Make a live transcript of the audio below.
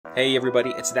Hey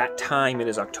everybody, it's that time. It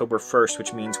is October 1st,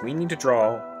 which means we need to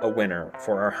draw a winner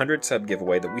for our 100 sub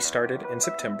giveaway that we started in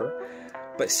September.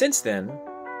 But since then,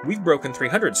 we've broken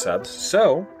 300 subs,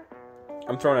 so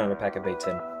I'm throwing out a pack of baits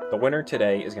in. The winner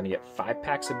today is going to get 5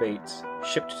 packs of baits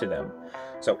shipped to them.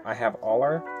 So I have all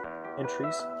our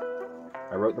entries.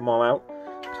 I wrote them all out,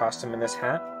 tossed them in this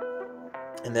hat,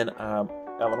 and then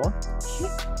Eleanor,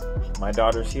 my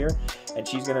daughter's here, and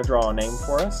she's going to draw a name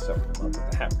for us. So I'll put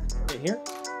the hat right here.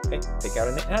 Okay, pick out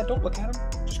a name. Don't look at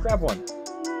him. Just grab one.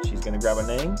 She's going to grab a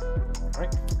name. All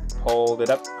right, hold it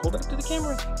up to the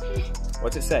camera.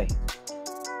 What's it say?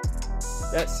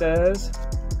 That says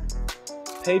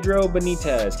Pedro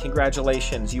Benitez.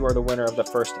 Congratulations, you are the winner of the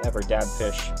first ever Dad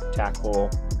Fish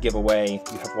Tackle giveaway.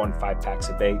 You have won 5 packs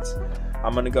of baits.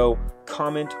 I'm going to go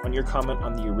comment on your comment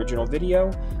on the original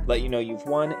video, let you know you've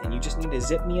won, and you just need to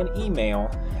zip me an email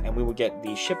and we will get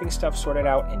the shipping stuff sorted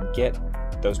out and get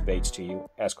those baits to you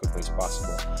as quickly as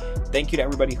possible. Thank you to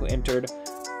everybody who entered.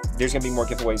 There's going to be more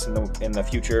giveaways in the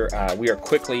future. We are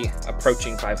quickly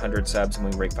approaching 500 subs, and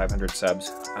when we break 500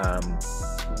 subs,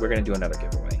 we're going to do another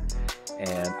giveaway.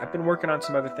 And I've been working on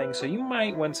some other things, so you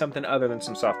might win something other than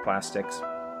some soft plastics.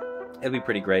 It'll be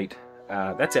pretty great.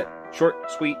 That's it. Short,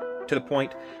 sweet, to the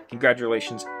point.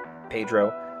 Congratulations,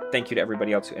 Pedro. Thank you to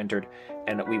everybody else who entered,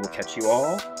 and we will catch you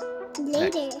all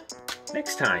later.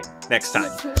 Next time.